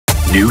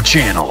New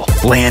channel,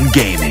 Land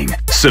Gaming.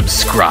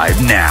 Subscribe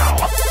now.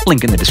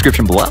 Link in the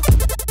description below.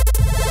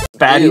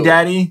 Spatty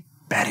Daddy?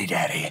 Spatty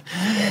Daddy.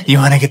 You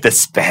want to get the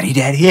Spatty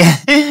Daddy?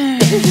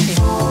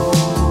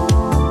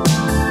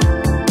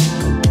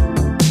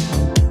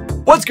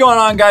 What's going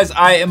on, guys?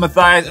 I am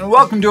Matthias, and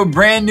welcome to a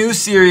brand new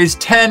series,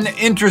 10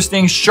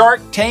 interesting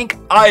Shark Tank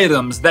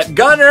items that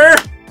Gunner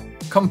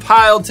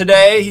compiled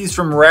today. He's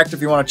from Wrecked,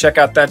 if you want to check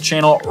out that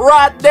channel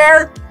right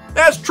there.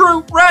 That's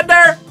true, right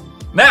there.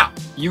 Now,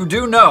 you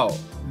do know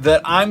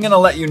that I'm gonna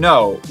let you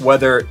know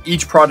whether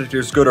each product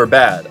is good or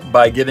bad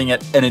by giving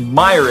it an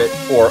admire it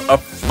or a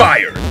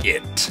fire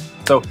it.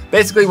 So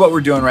basically what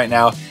we're doing right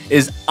now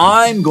is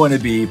I'm going to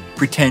be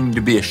pretending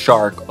to be a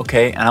shark,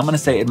 okay? And I'm gonna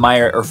say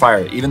admire it or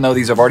fire it, even though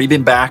these have already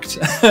been backed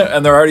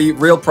and they're already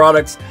real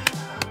products.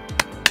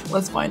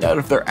 Let's find out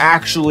if they're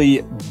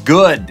actually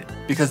good,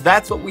 because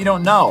that's what we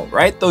don't know,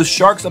 right? Those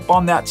sharks up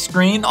on that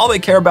screen, all they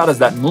care about is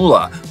that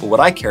moolah. But what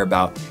I care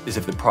about is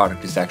if the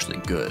product is actually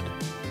good.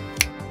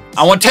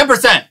 I want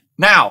 10%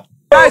 now.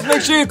 Guys, make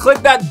sure you click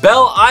that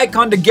bell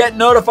icon to get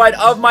notified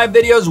of my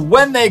videos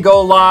when they go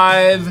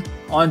live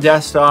on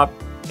desktop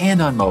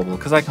and on mobile,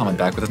 because I comment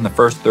back within the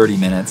first 30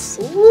 minutes.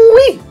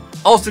 Wee.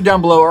 Also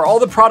down below are all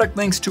the product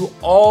links to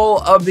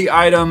all of the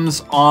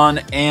items on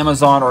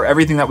Amazon or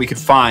everything that we could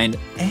find.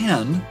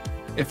 And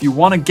if you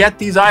want to get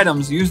these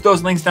items, use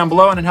those links down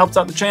below and it helps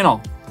out the channel.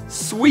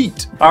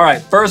 Sweet. All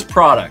right, first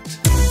product.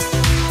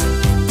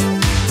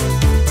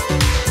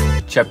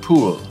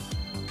 Chapool.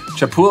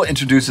 Chapool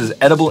introduces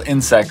edible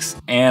insects,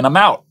 and I'm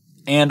out.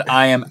 And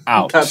I am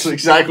out. That's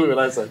exactly what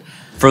I said.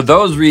 For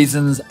those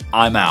reasons,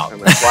 I'm out.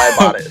 And that's why I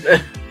bought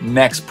it.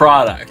 Next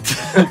product.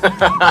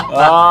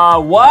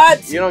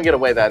 What? You don't get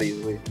away that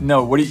easily.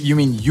 No, what do you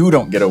mean you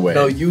don't get away?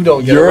 No, you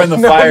don't get You're away. in the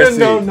fire seat.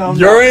 No.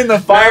 You're in the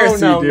fire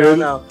seat, dude.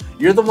 No.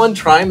 You're the one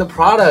trying the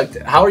product.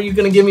 How are you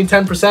going to give me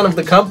 10% of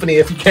the company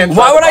if you can't Why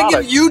try would the I give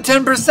product? you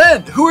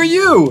 10%? Who are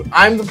you?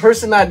 I'm the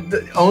person that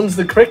owns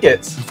the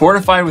crickets.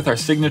 Fortified with our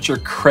signature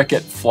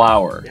cricket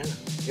flour. Yeah.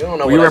 You don't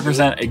know We what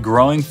represent a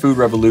growing food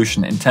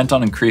revolution intent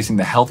on increasing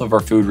the health of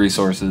our food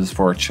resources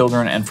for our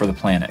children and for the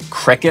planet.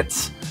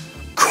 Crickets?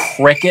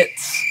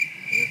 Crickets?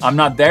 I'm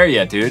not there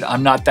yet, dude.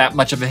 I'm not that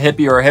much of a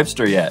hippie or a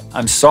hipster yet.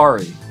 I'm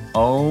sorry.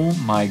 Oh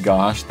my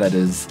gosh, that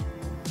is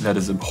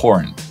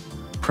abhorrent.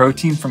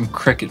 Protein from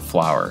cricket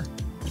flour.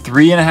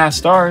 3.5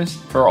 stars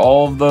for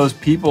all of those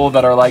people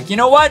that are like, you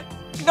know what?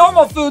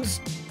 Normal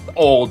food's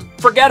old.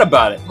 Forget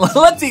about it.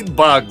 Let's eat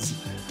bugs.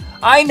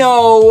 I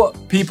know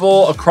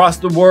people across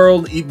the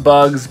world eat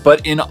bugs,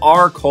 but in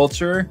our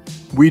culture,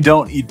 we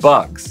don't eat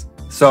bugs.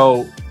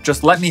 So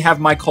just let me have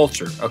my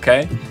culture,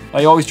 okay?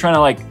 Are you always trying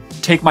to like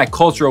take my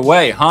culture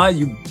away, huh?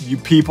 You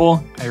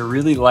people? I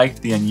really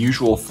liked the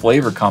unusual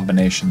flavor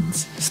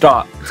combinations.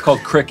 Stop. It's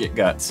called cricket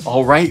guts.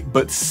 All right,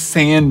 but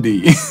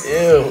sandy.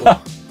 Ew.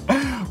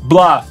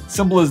 Blah.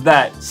 Simple as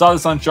that. Saw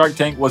this on Shark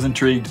Tank, was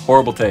intrigued.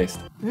 Horrible taste.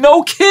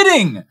 No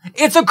kidding!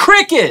 It's a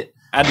cricket!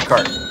 Add to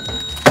cart.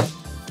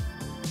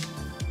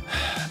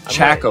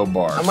 Choco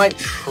bar. I might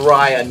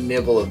try a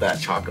nibble of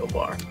that Choco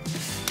bar.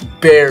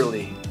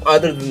 Barely.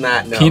 Other than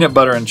that, no. Peanut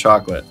butter and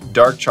chocolate.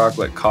 Dark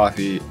chocolate,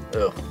 coffee,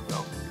 Ugh,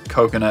 no.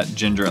 coconut,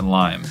 ginger, and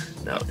lime.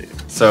 No, dude.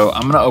 So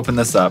I'm gonna open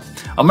this up.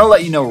 I'm gonna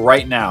let you know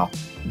right now,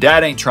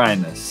 Dad ain't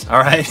trying this, all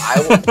right?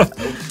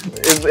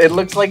 It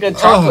looks like a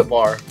chocolate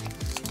bar.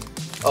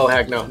 Oh,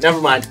 heck no.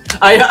 Never mind.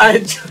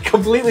 I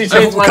completely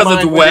changed my mind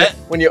because it's wet?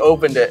 when you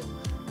opened it.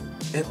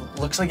 It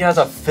looks like it has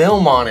a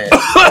film on it.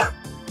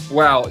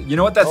 Wow, you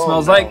know what that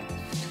smells no. like?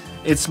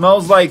 It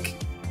smells like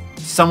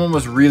someone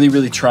was really,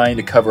 really trying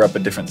to cover up a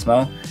different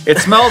smell. It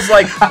smells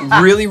like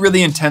really,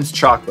 really intense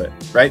chocolate,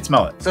 right?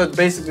 Smell it. So it's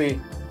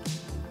basically...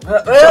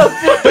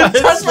 It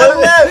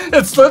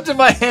slipped in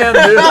my hand,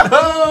 dude.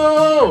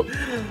 No!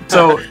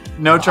 So,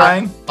 no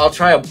trying? I'll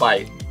try a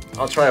bite.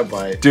 I'll try a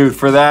bite. Dude,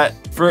 for that,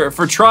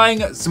 for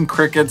trying some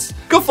crickets,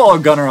 go follow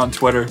Gunner on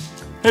Twitter.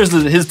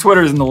 His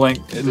Twitter is in the link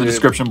in the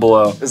description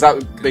below. Is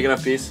that a big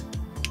enough piece?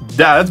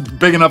 Yeah, that's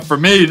big enough for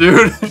me,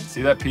 dude.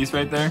 See that piece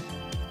right there?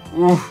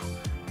 Ooh.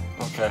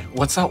 Okay.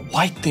 What's that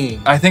white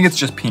thing? I think it's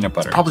just peanut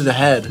butter. Probably the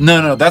head.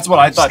 No, that's what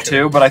I thought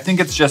too, but I think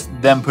it's just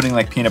them putting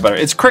like peanut butter.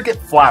 It's cricket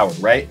flour,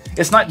 right?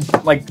 It's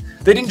not like,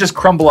 they didn't just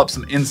crumble up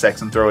some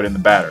insects and throw it in the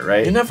batter,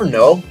 right? You never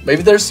know.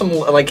 Maybe there's some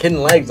like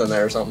hidden legs in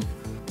there or something.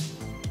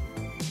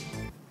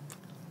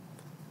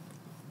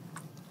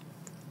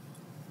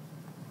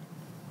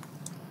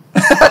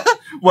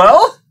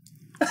 Well,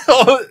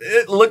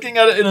 looking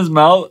at it in his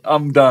mouth,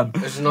 I'm done.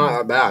 It's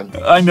not that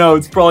bad. I know,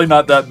 it's probably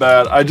not that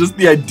bad.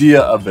 The idea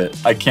of it,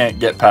 I can't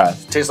get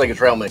past. Tastes like a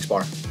trail mix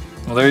bar.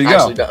 Well, there you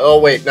Actually, go. oh,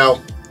 wait, no.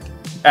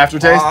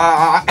 Aftertaste?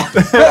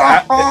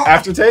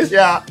 Aftertaste?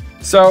 Yeah.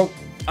 So,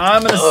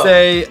 I'm gonna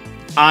say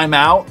I'm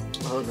out,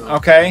 Oh, no.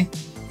 okay?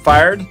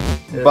 Fired.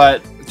 Yeah.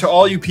 But to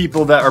all you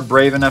people that are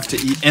brave enough to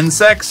eat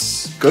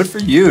insects, good for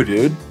you,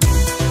 dude.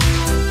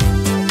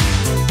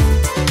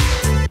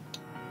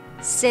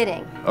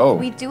 Sitting. Oh.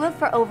 We do it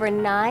for over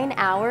 9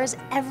 hours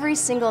every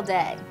single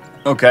day.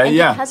 Okay, And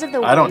yeah. because of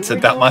the I don't way sit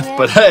we're that much, doing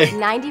but it, hey.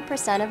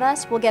 90% of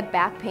us will get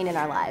back pain in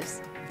our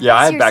lives. Yeah,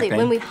 I have back Seriously, pain.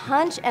 when we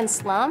hunch and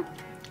slump,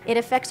 it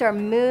affects our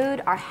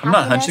mood, our happiness. I'm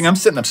not hunching, I'm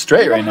sitting up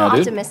straight even right now, how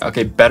dude. optimistic-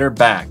 Okay, better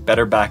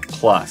back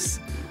plus.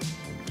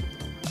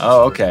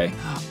 Oh, okay.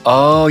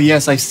 Oh,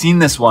 yes, I've seen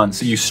this one.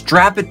 So you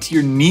strap it to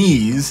your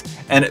knees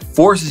and it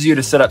forces you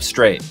to sit up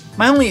straight.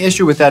 My only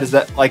issue with that is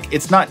that like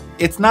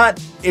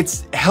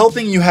it's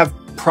helping you have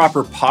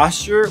proper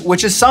posture,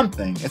 which is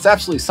something. It's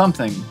absolutely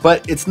something,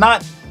 but it's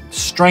not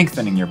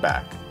strengthening your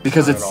back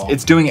because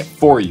it's doing it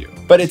for you.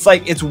 But it's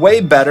like, it's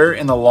way better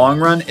in the long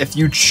run if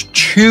you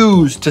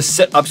choose to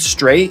sit up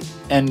straight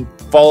and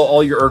follow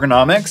all your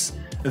ergonomics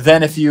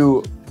than if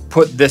you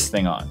put this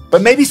thing on.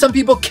 But maybe some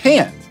people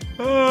can't.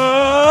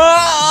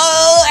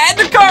 Add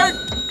the cart!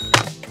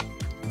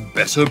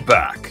 Better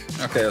back.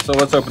 Okay, so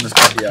let's open this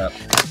puppy up.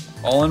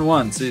 All in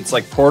one. See, it's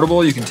like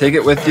portable, you can take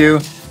it with you,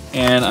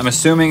 and I'm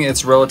assuming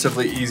it's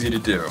relatively easy to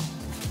do.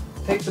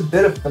 Takes a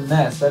bit of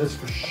finesse, that is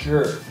for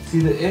sure. See,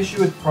 the issue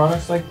with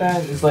products like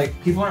that is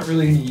like people aren't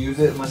really gonna use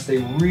it unless they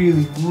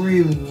really,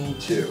 really need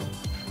to.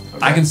 Okay.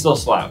 I can still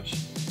slouch.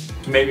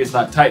 Maybe it's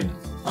not tight enough.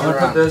 I'm gonna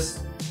put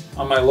this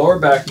on my lower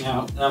back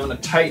now, and I'm gonna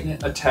tighten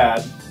it a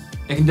tad.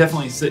 It can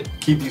definitely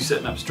keep you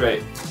sitting up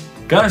straight.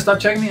 Gunner, stop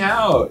checking me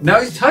out.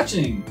 Now he's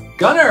touching.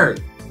 Gunner!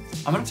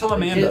 I'm gonna tell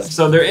Amanda.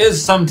 So there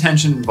is some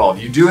tension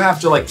involved. You do have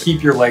to like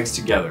keep your legs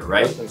together,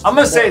 right? I'm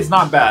gonna say it's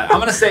not bad. I'm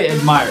gonna say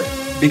admire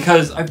it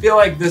because I feel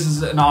like this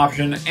is an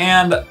option,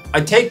 and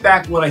I take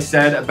back what I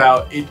said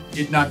about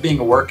it not being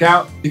a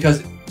workout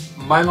because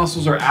my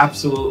muscles are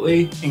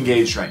absolutely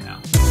engaged right now.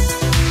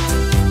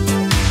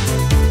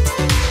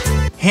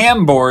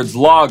 Hamboards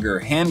Logger,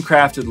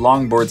 handcrafted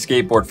longboard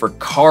skateboard for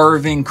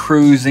carving,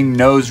 cruising,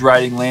 nose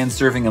riding, land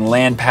surfing, and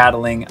land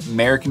paddling.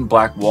 American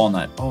black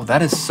walnut. Oh,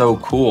 that is so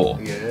cool.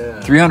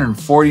 Yeah.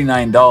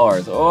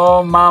 $349.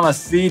 Oh,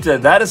 mamacita.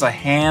 That is a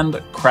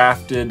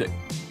handcrafted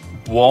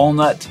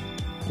walnut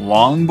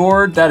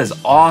longboard. That is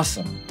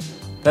awesome.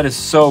 That is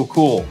so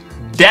cool.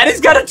 Daddy's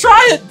gotta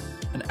try it.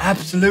 An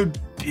absolute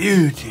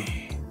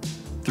beauty.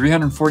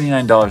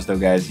 $349 though,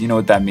 guys. You know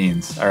what that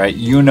means, all right?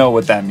 You know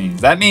what that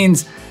means. That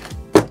means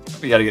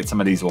we gotta get some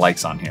of these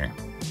likes on here.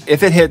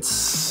 If it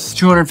hits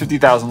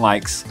 250,000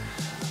 likes,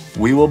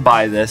 we will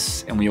buy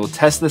this and we will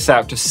test this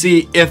out to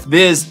see if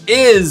this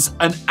is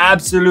an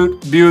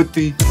absolute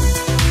beauty.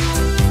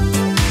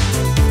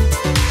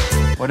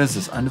 What is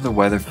this? Under the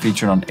Weather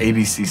featured on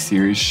ABC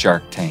series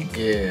Shark Tank.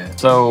 Yeah.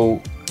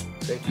 So,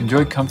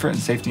 enjoy comfort and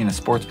safety in a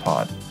sports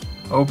pod.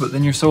 Oh, but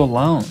then you're so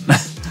alone.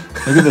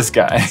 Look at this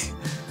guy.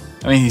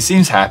 I mean, he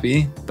seems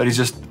happy, but he's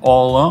just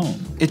all alone.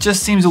 It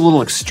just seems a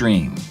little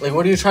extreme. Like,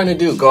 what are you trying to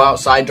do? Go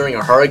outside during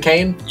a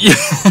hurricane? Yeah,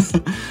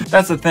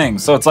 that's the thing.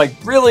 So it's like,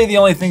 really the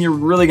only thing you're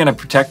really gonna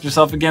protect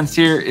yourself against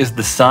here is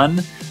the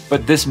sun,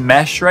 but this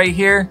mesh right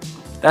here,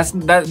 is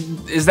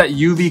that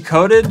UV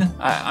coated?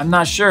 I'm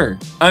not sure.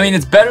 I mean,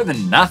 it's better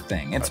than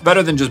nothing. It's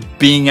better than just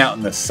being out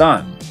in the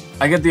sun.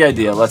 I get the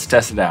idea, let's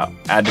test it out.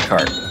 Add to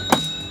cart.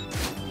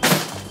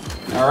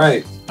 All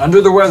right,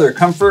 Under the Weather,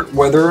 comfort,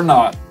 whether or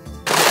not.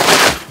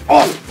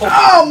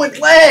 Oh, my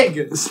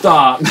leg!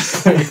 Stop. Oh,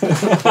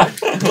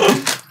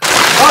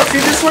 see,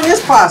 this one is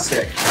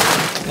plastic.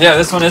 Yeah,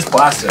 this one is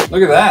plastic.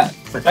 Look at that.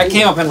 That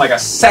came up in like a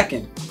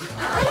second.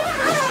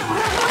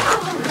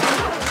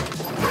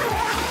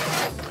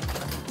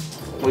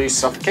 Will you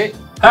suffocate?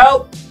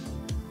 Help!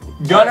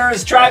 Gunner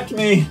has trapped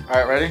me. All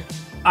right, ready?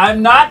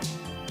 I'm not.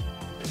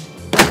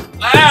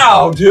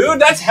 Ow,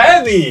 dude, that's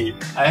heavy.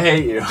 I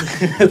hate you.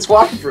 It's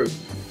waterproof.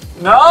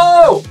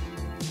 No!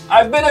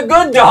 I've been a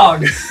good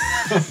dog.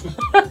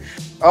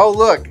 Oh,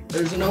 look,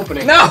 there's an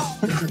opening. No!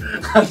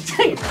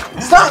 Dang.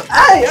 Stop!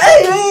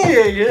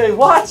 Hey,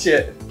 watch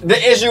it. The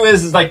issue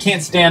is I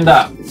can't stand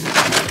up.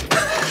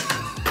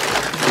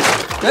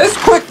 It's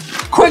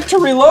quick to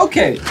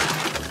relocate.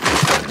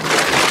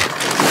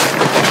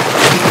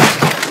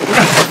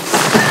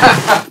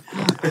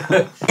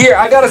 Here,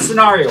 I got a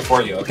scenario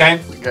for you, okay?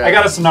 I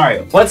got a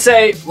scenario. Let's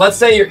say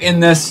you're in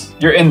this,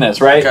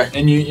 right? Okay.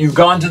 And you've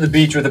gone to the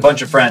beach with a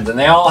bunch of friends and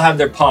they all have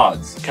their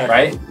pods,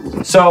 right?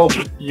 So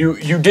you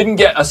didn't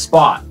get a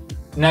spot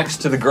next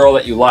to the girl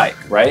that you like,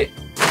 right?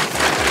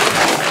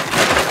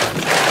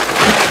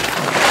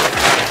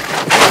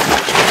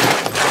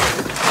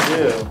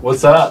 Yeah.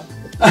 What's up?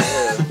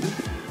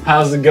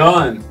 How's it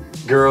going,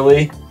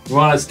 girly? You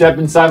want to step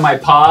inside my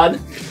pod?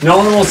 No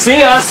one will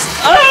see us.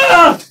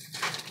 Ah!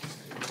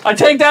 I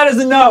take that as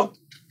a no.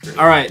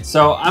 All right,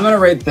 so I'm gonna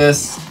rate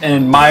this and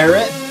admire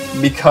it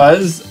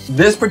because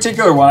this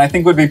particular one I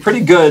think would be pretty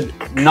good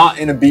not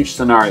in a beach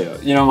scenario.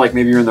 You know, like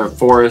maybe you're in the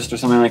forest or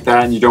something like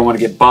that and you don't want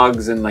to get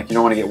bugs and like you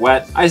don't want to get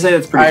wet. I say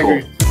that's pretty cool.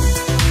 Agree.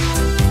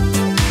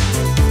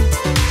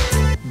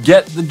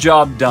 Get the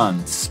job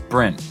done,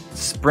 Sprint.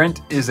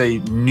 Sprint is a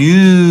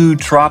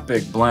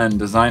nootropic blend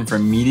designed for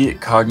immediate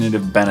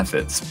cognitive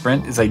benefits.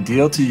 Sprint is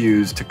ideal to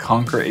use to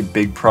conquer a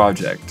big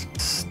project.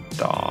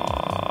 Stop.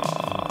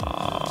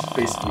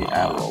 Basically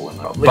Adderall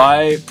probably.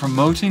 By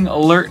promoting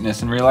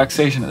alertness and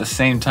relaxation at the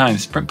same time,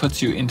 Sprint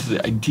puts you into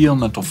the ideal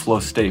mental flow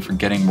state for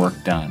getting work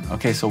done.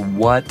 Okay, so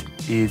what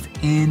is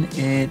in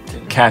it?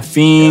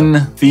 Caffeine,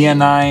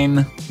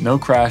 theanine, no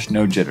crash,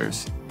 no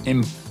jitters.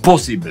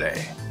 Impossible.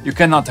 You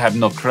cannot have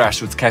no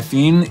crash with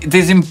caffeine. It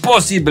is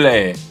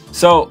impossible.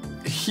 So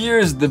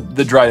here's the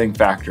driving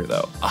factor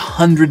though.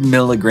 100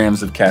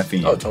 milligrams of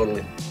caffeine. Oh,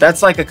 totally.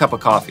 That's like a cup of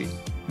coffee.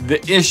 The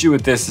issue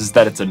with this is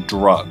that it's a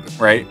drug,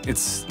 right?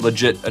 It's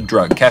legit a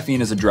drug. Caffeine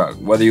is a drug.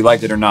 Whether you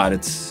like it or not,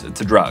 it's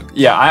a drug.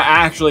 Yeah, I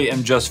actually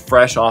am just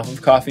fresh off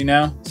of coffee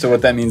now. So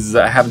what that means is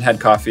I haven't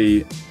had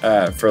coffee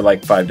for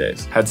like 5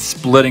 days. Had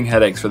splitting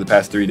headaches for the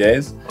past 3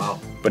 days. Wow.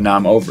 But now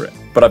I'm over it.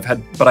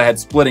 But I had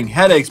splitting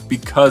headaches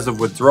because of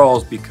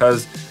withdrawals,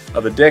 because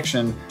of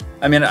addiction.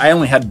 I mean, I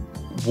only had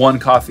one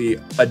coffee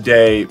a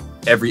day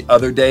every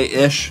other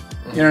day-ish.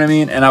 You know what I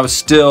mean? And I was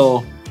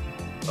still,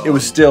 it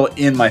was still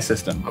in my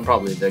system. I'm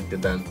probably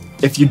addicted then.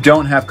 If you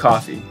don't have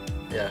coffee,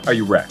 yeah, are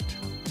you wrecked?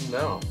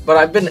 No. But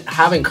I've been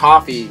having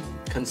coffee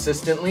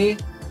consistently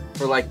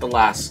for like the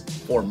last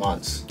 4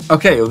 months.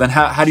 Okay, well then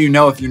how do you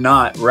know if you're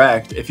not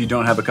wrecked if you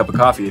don't have a cup of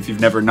coffee, if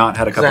you've never not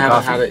had a cup of coffee?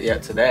 I haven't had it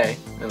yet today.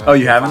 Oh,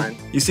 you haven't? Fine.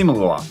 You seem a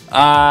little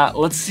off.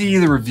 Let's see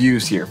the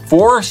reviews here.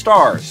 4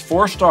 stars,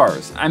 4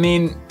 stars. I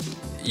mean,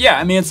 yeah,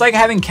 I mean, it's like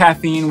having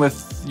caffeine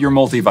with your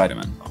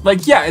multivitamin.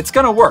 Like, yeah, it's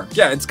gonna work.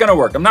 Yeah, it's gonna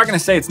work. I'm not gonna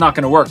say it's not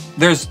gonna work.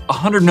 There's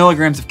 100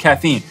 milligrams of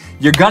caffeine.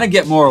 You're gonna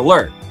get more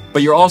alert,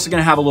 but you're also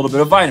gonna have a little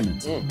bit of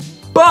vitamins.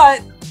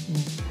 But,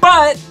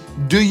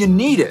 do you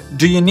need it?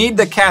 Do you need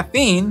the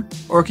caffeine,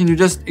 or can you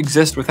just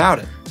exist without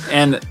it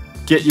and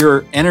get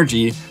your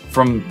energy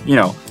from, you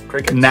know,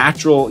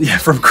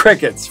 crickets. From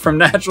crickets, from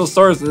natural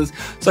sources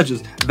such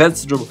as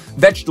vegetables,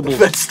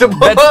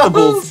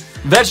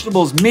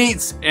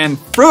 meats, and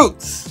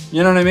fruits.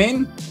 You know what I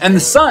mean? And the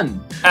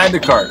sun. Add to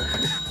cart.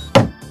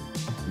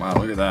 Wow,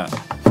 look at that.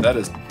 That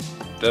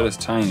is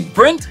tiny.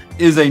 Sprint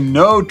is a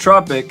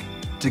nootropic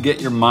to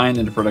get your mind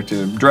into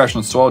productive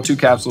direction. Swallow 2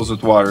 capsules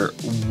with water,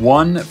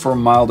 1 for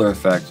milder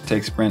effect.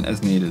 Take Sprint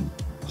as needed.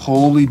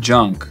 Holy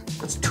junk.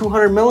 That's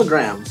 200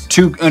 milligrams.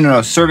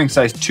 Serving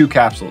size 2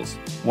 capsules,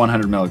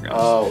 100 milligrams.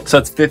 Oh. So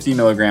that's 50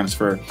 milligrams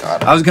for,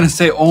 I was gonna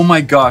say, oh my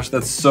gosh,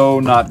 that's so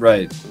not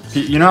right.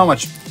 You know how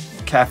much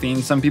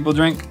caffeine some people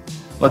drink?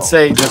 Let's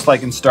say just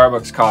like in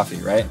Starbucks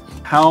coffee, right?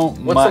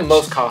 What's the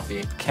most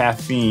coffee?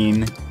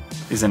 Caffeine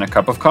is in a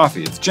cup of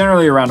coffee? It's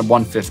generally around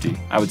 150,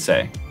 I would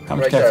say. How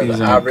much caffeine is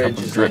in a cup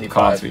of drip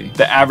coffee?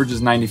 The average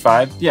is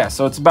 95? Yeah,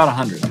 so it's about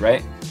 100,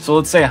 right? So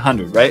let's say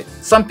 100, right?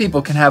 Some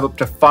people can have up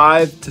to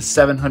 500 to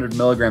 700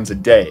 milligrams a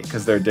day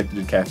because they're addicted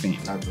to caffeine.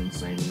 That's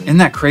insane to me. Isn't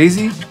that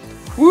crazy?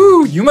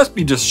 Woo, you must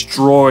be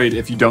destroyed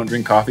if you don't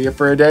drink coffee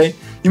for a day.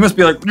 You must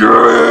be like,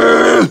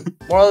 yeah!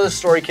 Moral of the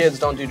story, kids,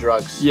 don't do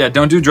drugs. Yeah,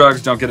 don't do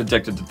drugs, don't get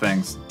addicted to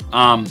things.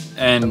 And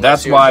unless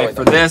that's why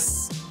for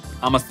this,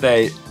 I'm gonna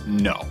say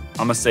no.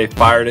 I'm gonna say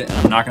fired it, and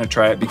I'm not gonna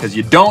try it because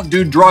you don't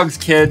do drugs,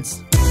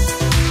 kids.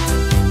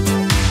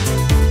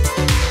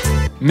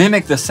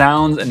 Mimic the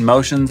sounds and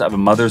motions of a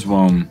mother's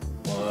womb.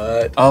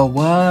 What? Oh,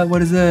 what?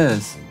 What is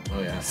this? Oh,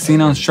 yeah.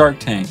 Seen on Shark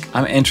Tank.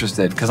 I'm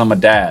interested because I'm a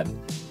dad.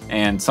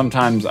 And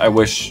sometimes I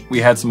wish we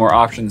had some more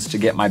options to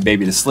get my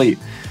baby to sleep.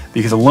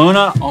 Because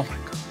Luna, oh my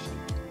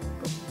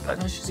gosh.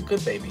 No, she's a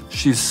good baby.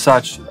 She's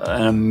such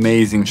an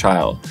amazing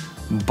child.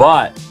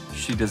 But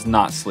she does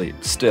not sleep,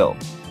 still.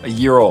 A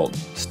year old,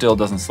 still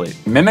doesn't sleep.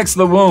 Mimics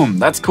the womb.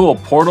 That's cool.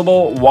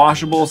 Portable,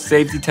 washable,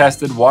 safety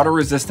tested, water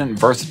resistant,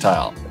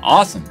 versatile.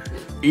 Awesome.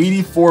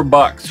 84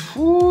 bucks.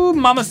 Woo,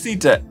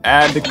 mamacita.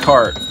 Add to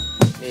cart.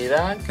 See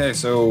that? Okay,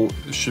 so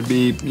it should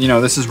be, you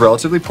know, this is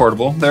relatively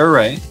portable. They're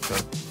right.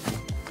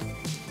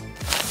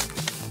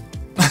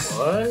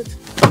 What?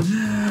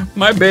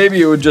 My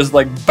baby would just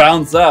like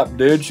bounce up,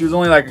 dude. She was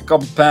only like a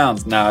couple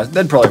pounds. Nah,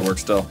 that'd probably work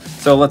still.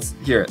 So let's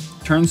hear it.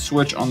 Turn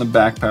switch on the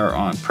back, power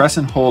on. Press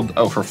and hold,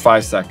 for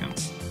 5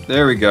 seconds.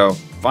 There we go.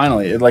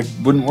 Finally, it like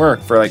wouldn't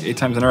work for like 8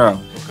 times in a row.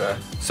 Okay.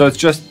 So it's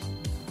just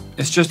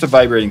a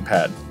vibrating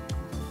pad.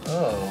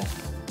 Oh,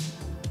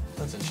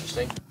 that's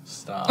interesting.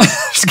 Stop.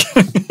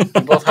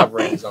 We both have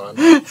rings on.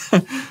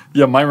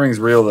 Yeah, my ring's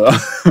real though.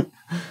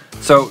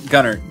 So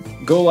Gunnar,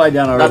 go lie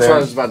down over there. That's what I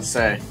was about to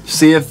say.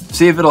 See if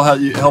it'll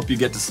help you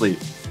get to sleep.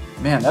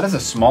 Man, that is a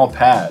small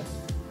pad.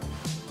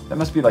 That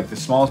must be like the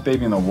smallest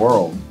baby in the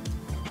world.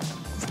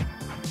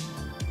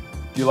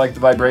 Do you like the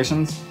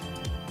vibrations?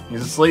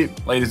 He's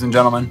asleep, ladies and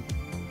gentlemen.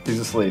 He's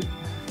asleep.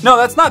 No,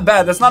 that's not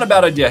bad. That's not a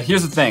bad idea.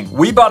 Here's the thing.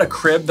 We bought a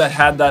crib that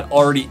had that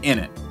already in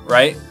it,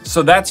 right?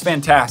 So that's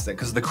fantastic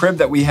because the crib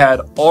that we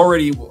had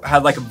already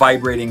had like a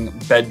vibrating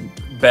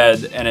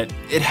bed and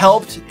it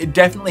helped. It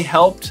definitely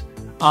helped.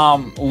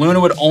 Luna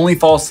would only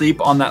fall asleep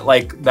on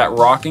that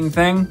rocking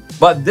thing.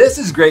 But this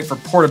is great for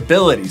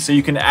portability, so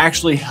you can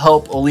actually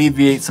help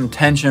alleviate some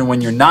tension when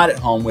you're not at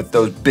home with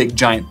those big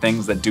giant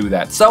things that do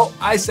that. So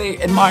I say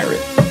admire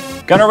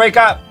it. Gunnar, wake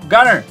up.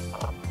 Gunnar.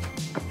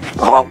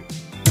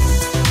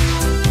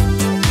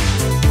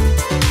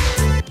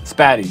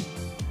 Spatty.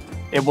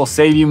 It will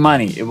save you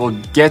money. It will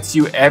get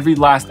you every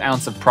last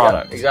ounce of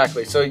product. Yeah,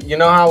 exactly. So you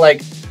know how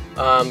like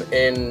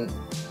in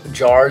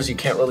jars you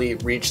can't really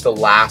reach the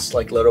last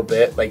like little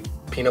bit, like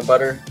peanut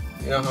butter?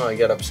 You know how I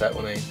get upset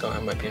when I don't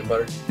have my peanut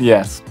butter?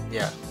 Yes.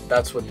 Yeah,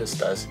 that's what this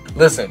does.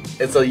 Listen,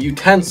 it's a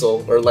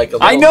utensil or like a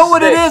little I know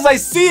what it stick. is. I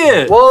see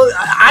it. Well,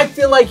 I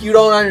feel like you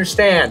don't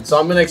understand, so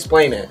I'm gonna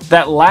explain it.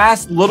 That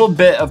last little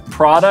bit of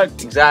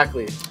product.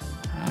 Exactly.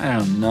 I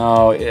don't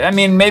know. I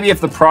mean, maybe if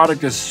the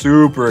product is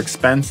super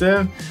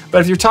expensive,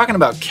 but if you're talking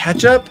about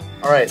ketchup,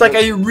 All right. it's like,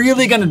 are you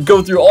really gonna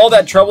go through all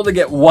that trouble to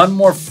get one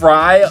more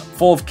fry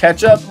full of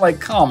ketchup?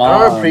 Like, come on.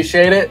 I don't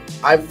appreciate it.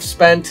 I've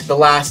spent the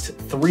last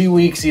 3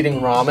 weeks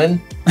eating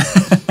ramen,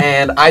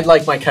 and I'd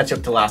like my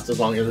ketchup to last as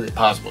long as it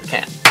possibly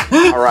can.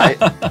 All right?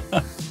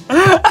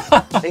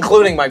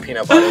 Including my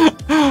peanut butter.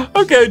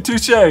 Okay,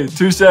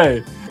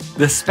 touche.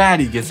 The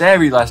Spatty gets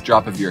every last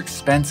drop of your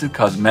expensive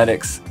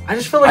cosmetics. I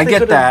just feel like I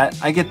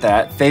get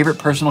that. Favorite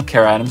personal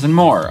care items and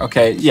more.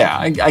 Okay, yeah,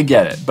 I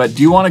get it. But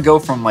do you want to go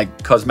from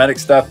like cosmetic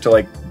stuff to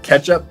like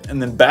ketchup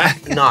and then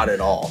back? Not at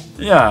all.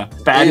 Yeah.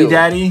 Spatty Ew.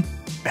 Daddy?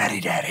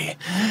 Spatty Daddy.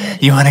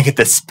 You want to get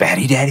the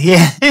Spatty Daddy?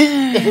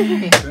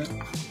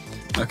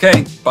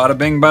 Okay, bada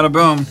bing, bada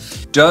boom.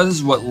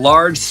 Does what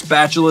large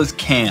spatulas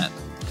can't.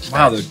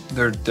 Wow,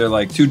 they're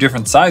like two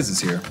different sizes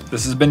here.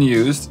 This has been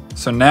used,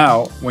 so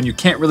now when you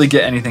can't really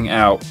get anything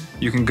out,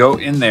 you can go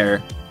in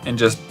there and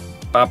just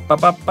ba ba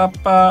ba ba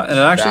ba, and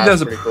it actually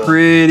does a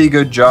pretty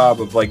good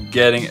job of like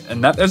getting.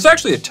 And that there's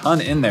actually a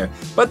ton in there,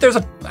 but there's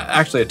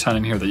actually a ton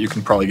in here that you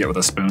can probably get with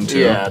a spoon too.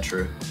 Yeah,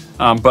 true.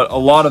 But a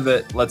lot of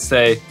it, let's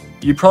say,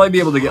 you'd probably be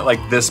able to get like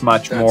this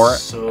much more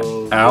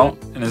out.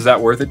 Good. And is that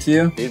worth it to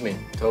you? Feed me,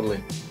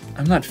 totally.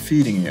 I'm not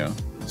feeding you.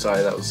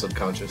 Sorry, that was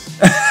subconscious.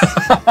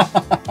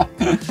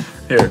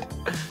 Here.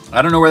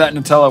 I don't know where that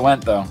Nutella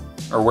went though,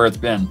 or where it's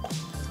been.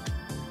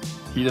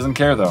 He doesn't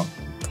care though.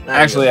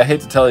 Actually, I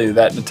hate to tell you,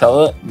 that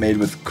Nutella made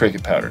with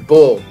cricket powder.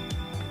 Bull.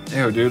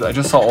 Ew, dude, I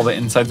just saw all the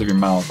insides of your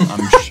mouth.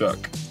 I'm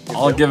shook.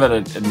 I'll give it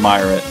an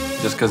admire it,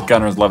 just because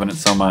Gunner's loving it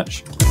so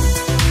much.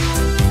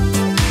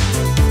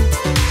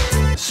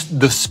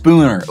 The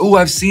spooner. Ooh,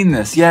 I've seen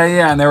this.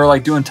 Yeah, and they were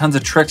like doing tons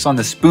of tricks on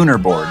the spooner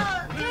board.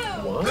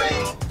 What?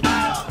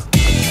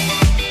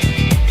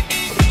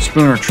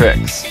 Spooner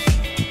tricks.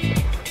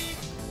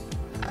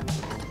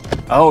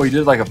 Oh, he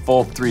did like a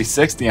full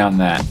 360 on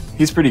that.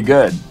 He's pretty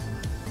good.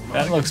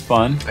 That looks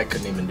fun. I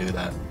couldn't even do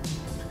that.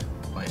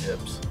 My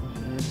hips.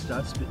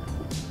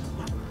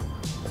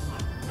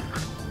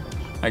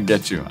 I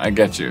get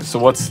you.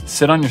 So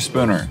sit on your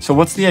spooner. So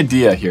what's the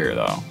idea here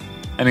though?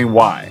 I mean,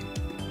 why?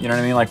 You know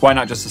what I mean? Like, why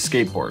not just a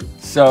skateboard?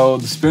 So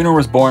the spooner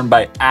was born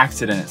by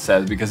accident, it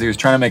says, because he was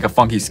trying to make a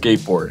funky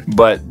skateboard.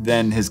 But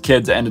then his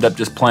kids ended up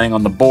just playing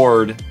on the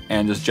board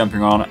and just jumping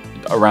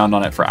around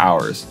on it for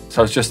hours.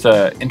 So it's just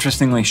a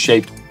interestingly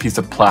shaped piece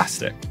of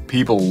plastic.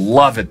 People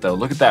love it though.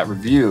 Look at that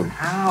review.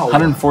 How?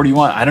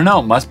 141. I don't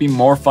know. It must be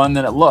more fun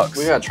than it looks.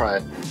 We gotta try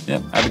it.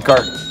 Yep, add the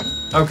cart.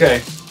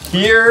 Okay,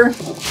 here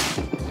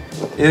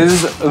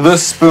is the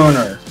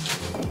spooner.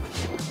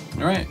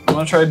 All right, I'm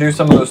gonna try to do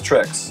some of those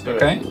tricks,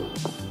 okay?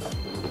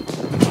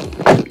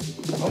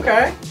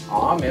 Okay.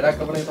 Aw, mira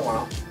qué bonito,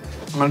 wow.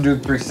 I'm gonna do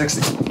the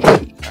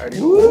 360.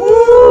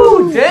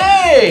 Ooh,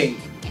 dang!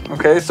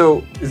 Okay,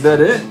 so is that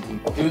it?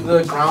 Do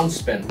the ground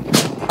spin.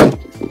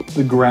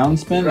 The ground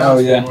spin? Ground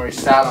spin yeah. where he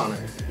sat on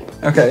it.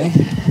 Okay.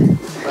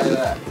 Try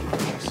that.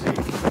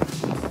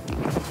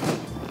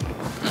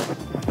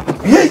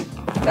 Hey!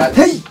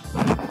 That's,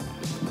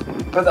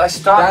 But I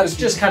stopped. that's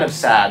just kind of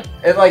sad.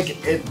 It looks like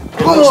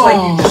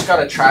you just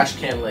got a trash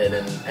can lid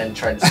and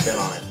tried to spin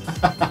on it.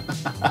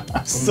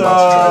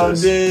 So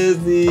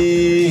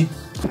dizzy.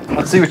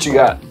 Let's see what you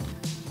got.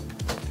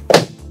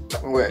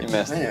 Wait, You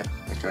missed. Yeah.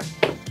 Okay.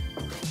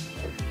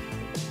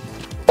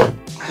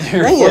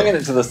 You're Dang it. flinging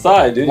it to the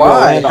side, dude. You Why?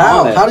 gotta land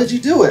on it. How did you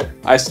do it?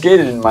 I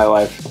skated in my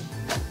life.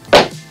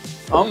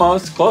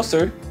 Almost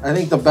closer. I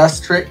think the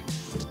best trick.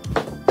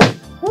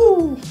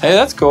 Woo! Hey,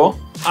 that's cool.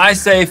 I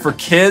say for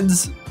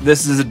kids,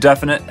 this is a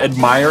definite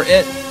admire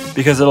it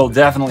because it'll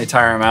definitely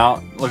tire them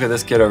out. Look at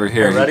this kid over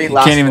here. Okay, ready? He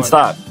Last can't even one.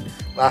 stop.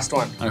 Last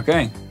one.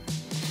 Okay.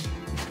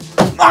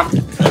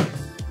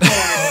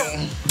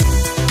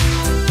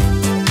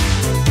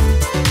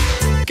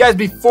 Guys,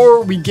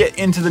 before we get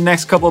into the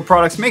next couple of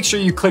products, make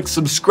sure you click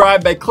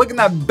subscribe by clicking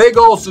that big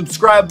old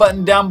subscribe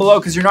button down below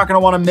because you're not going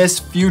to want to miss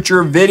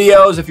future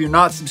videos. If you're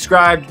not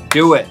subscribed,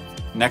 do it.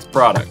 Next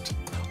product.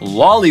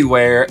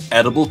 Lollyware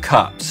edible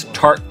cups,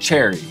 tart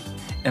cherry.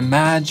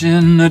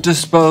 Imagine a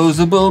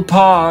disposable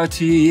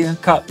party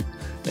cup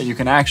that you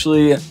can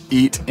actually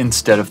eat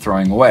instead of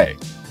throwing away.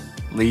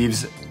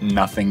 Leaves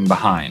nothing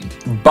behind.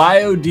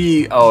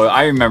 BioD, oh,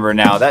 I remember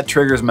now. That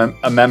triggers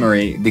a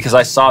memory because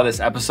I saw this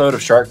episode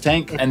of Shark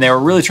Tank and they were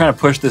really trying to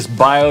push this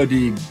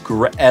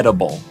BioD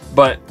edible.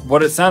 But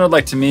what it sounded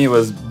like to me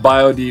was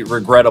BioD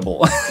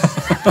regrettable.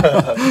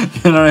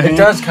 You know what I mean? It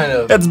does kind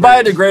of. It's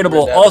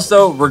biodegradable,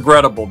 also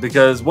regrettable,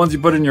 because once you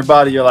put it in your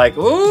body, you're like,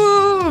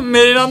 ooh,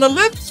 made it on the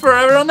lips,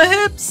 forever on the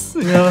hips.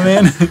 You know what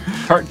I mean?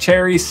 Tart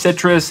cherry,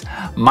 citrus,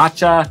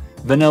 matcha,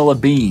 vanilla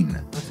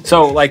bean.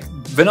 So like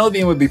vanilla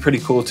bean would be pretty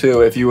cool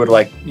too if you would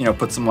like, you know,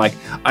 put some like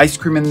ice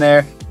cream in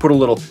there, put a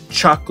little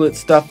chocolate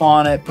stuff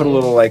on it, put a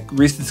little like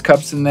Reese's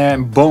Cups in there,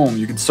 and boom,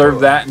 you could serve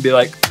that and be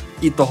like,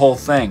 eat the whole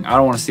thing. I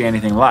don't want to see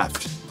anything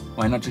left.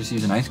 Why not just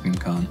use an ice cream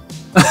cone?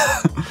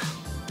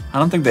 I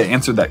don't think they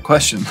answered that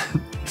question.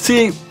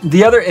 See,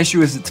 the other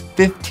issue is it's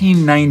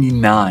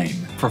 $15.99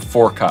 for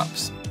 4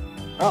 cups.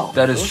 Oh,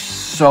 that is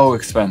so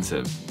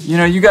expensive. You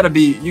know, you gotta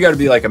be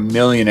like a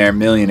millionaire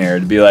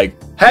to be like,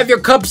 have your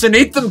cups and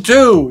eat them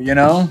too, you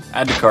know?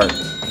 Add to cart.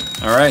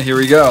 All right, here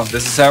we go.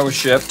 This is how it was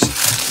shipped.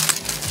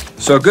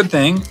 So good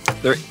thing,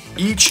 they're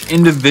each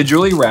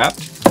individually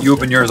wrapped. You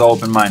open yours, I'll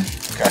open mine.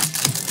 Okay.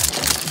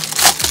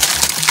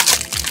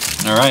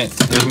 All right,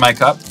 here's my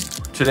cup.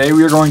 Today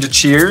we are going to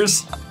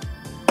cheers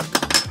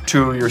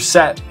to your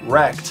set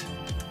wrecked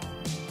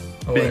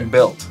being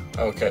built.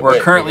 Okay. We're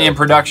currently in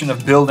production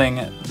of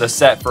building the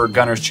set for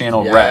Gunner's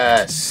channel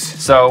wrecked.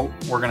 So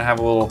we're gonna have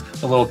a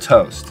little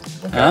toast.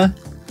 Okay. Huh?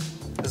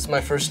 This is my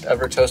first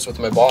ever toast with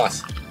my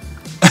boss.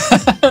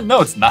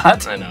 No, it's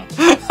not. I know.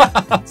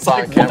 It's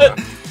on camera.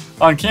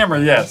 On camera,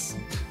 yes.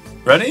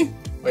 Ready?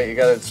 Wait, you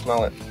gotta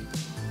smell it.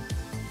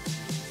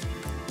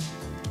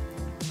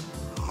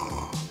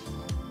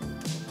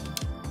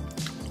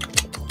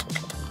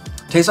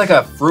 Tastes like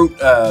a fruit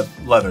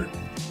leather.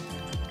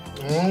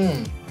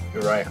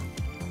 You're right.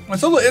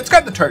 It's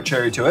got the tart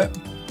cherry to it.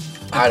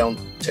 I don't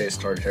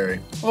taste tart cherry.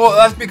 Well,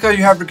 that's because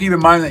you have to keep in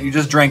mind that you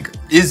just drank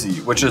Izzy,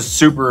 which is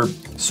super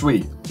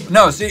sweet.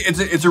 No, see,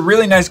 it's a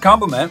really nice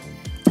compliment.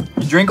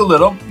 You drink a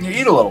little, you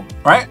eat a little,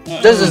 right?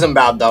 This isn't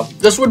bad though.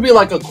 This would be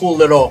like a cool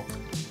little,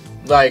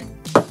 like...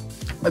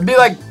 It'd be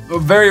like a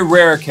very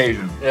rare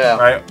occasion. Yeah.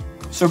 Right?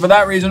 So for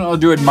that reason, I'll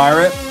do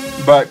admire it,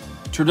 but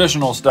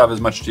traditional stuff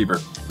is much cheaper.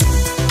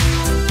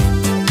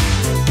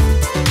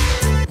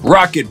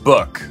 Rocket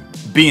Book.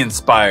 Be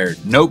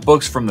inspired.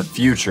 Notebooks from the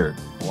future.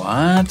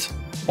 What?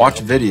 Watch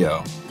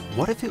video.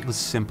 What if it was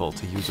simple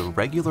to use a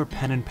regular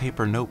pen and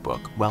paper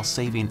notebook while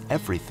saving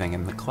everything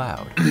in the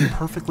cloud,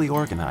 perfectly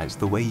organized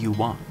the way you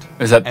want?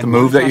 Is that the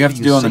move that you have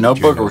to do on the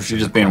notebook, or was she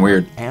just being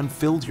weird? And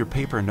filled your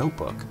paper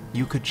notebook,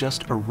 you could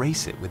just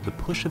erase it with the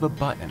push of a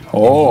button and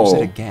Oh. use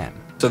it again.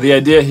 So the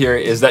idea here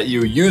is that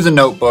you use a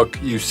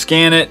notebook, you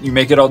scan it, you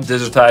make it all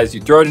digitized, you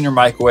throw it in your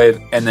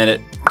microwave, and then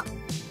it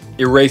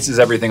erases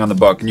everything on the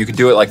book, and you could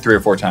do it like 3 or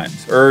 4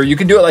 times. Or you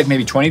could do it like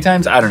maybe 20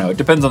 times, I don't know, it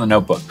depends on the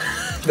notebook.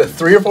 The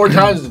 3 or 4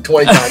 times, the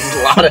 20 times is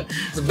a lot of,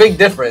 it's a big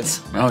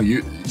difference. Oh,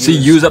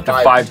 use up to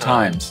 5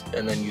 times.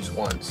 And then use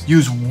once.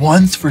 Use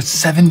once for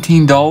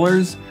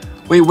 $17?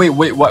 Wait,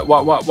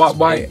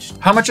 why?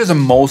 How much is a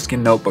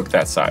Moleskine notebook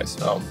that size?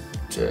 Oh,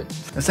 shit.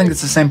 I think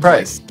it's the same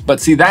price.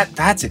 But see,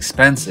 that's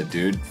expensive,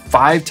 dude.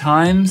 5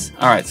 times?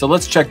 All right, so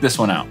let's check this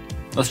one out.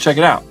 Let's check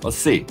it out. Let's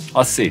see.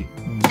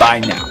 Buy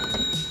now.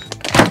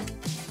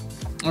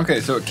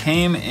 Okay, so it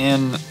came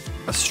in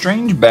a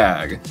strange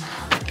bag.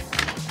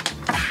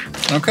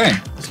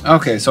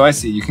 Okay, so I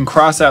see. You can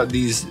cross out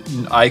these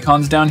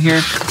icons down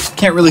here.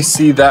 Can't really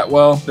see that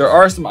well. There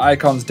are some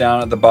icons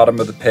down at the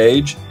bottom of the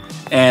page,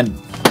 and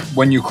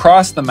when you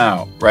cross them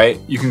out, right,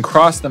 you can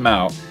cross them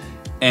out,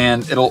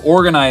 and it'll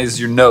organize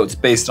your notes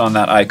based on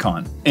that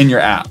icon in your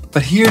app.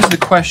 But here's the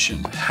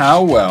question.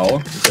 How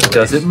well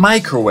does it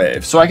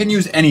microwave? So I can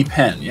use any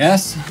pen,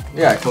 yes?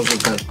 Yeah, it comes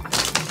with pen.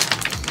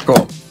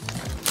 Cool.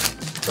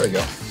 There you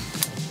go.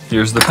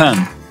 Here's the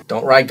pen.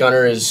 Don't write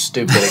Gunner is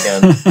stupid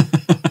again.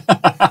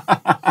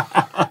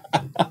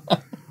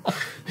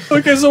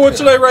 Okay, so what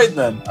should I write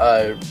then?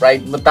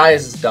 Write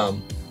Matthias is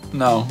dumb.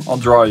 No, I'll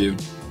draw you.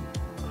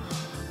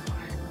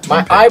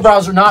 My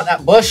eyebrows are not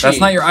that bushy. That's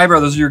not your eyebrow,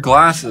 those are your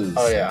glasses.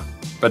 Oh yeah.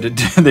 But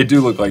they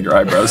do look like your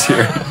eyebrows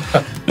here.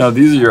 No,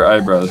 these are your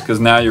eyebrows, because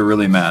now you're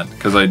really mad,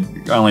 because I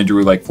only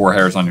drew like 4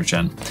 hairs on your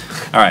chin.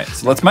 All right,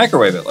 so let's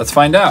microwave it. Let's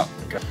find out.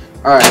 Okay.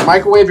 All right,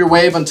 microwave your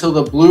wave until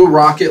the blue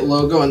rocket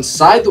logo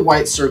inside the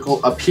white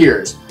circle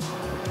appears.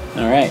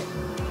 All right.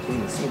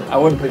 I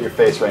wouldn't put your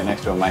face right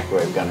next to a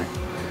microwave, Gunner.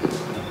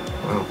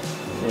 Wow.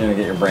 You're gonna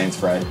get your brains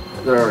fried.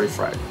 They're already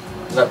fried.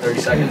 Is that 30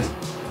 seconds?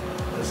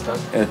 This done?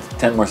 It's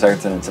 10 more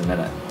seconds and it's a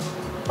minute.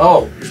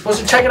 Oh, you're supposed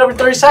to check it every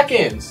 30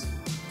 seconds.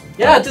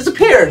 Yeah, it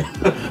disappeared.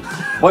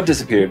 What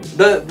disappeared?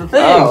 The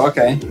thing. Oh,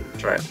 okay.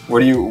 That's right. What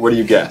do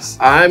you guess?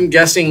 I'm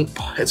guessing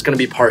it's gonna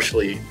be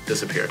partially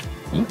disappeared.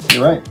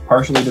 You're right.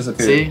 Partially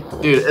disappeared. See,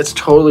 dude, it's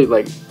totally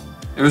like.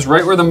 It was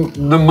right where the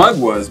mug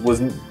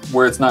wasn't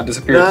where it's not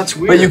disappeared. That's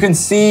weird. But you can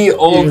see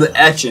all of the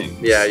etchings.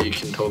 Yeah, you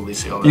can totally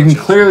see all that. You can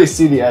clearly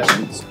see the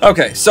etchings.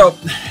 Okay, so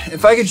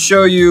if I could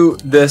show you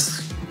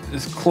this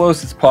as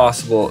close as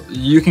possible,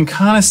 you can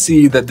kind of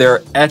see that there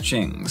are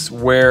etchings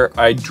where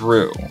I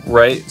drew,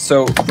 right?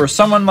 So for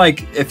someone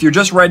like, if you're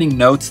just writing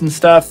notes and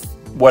stuff,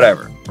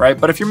 whatever, right?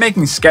 But if you're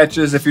making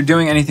sketches, if you're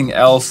doing anything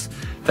else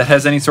that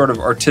has any sort of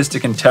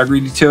artistic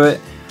integrity to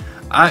it,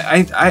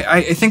 I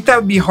think that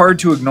would be hard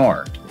to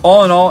ignore.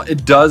 All in all,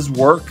 it does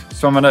work.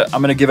 So I'm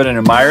gonna give it an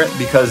admire it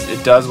because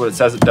it does what it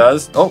says it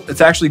does. Oh,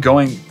 it's actually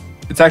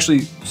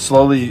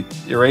slowly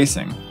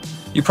erasing.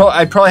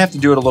 I'd probably have to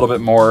do it a little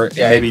bit more,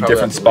 Yeah, maybe you'd probably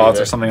different have to spots leave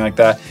or it. something like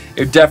that.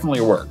 It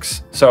definitely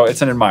works. So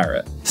it's an admire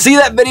it. See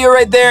that video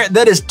right there?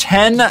 That is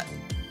 10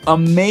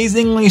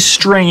 amazingly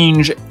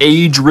strange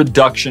age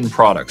reduction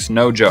products.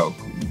 No joke.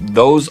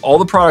 All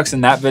the products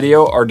in that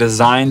video are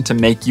designed to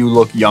make you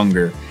look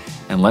younger.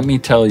 And let me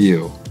tell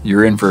you,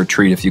 you're in for a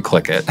treat if you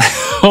click it.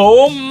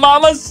 Oh,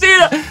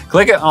 mamacita!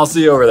 Click it, and I'll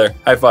see you over there.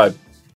 High five.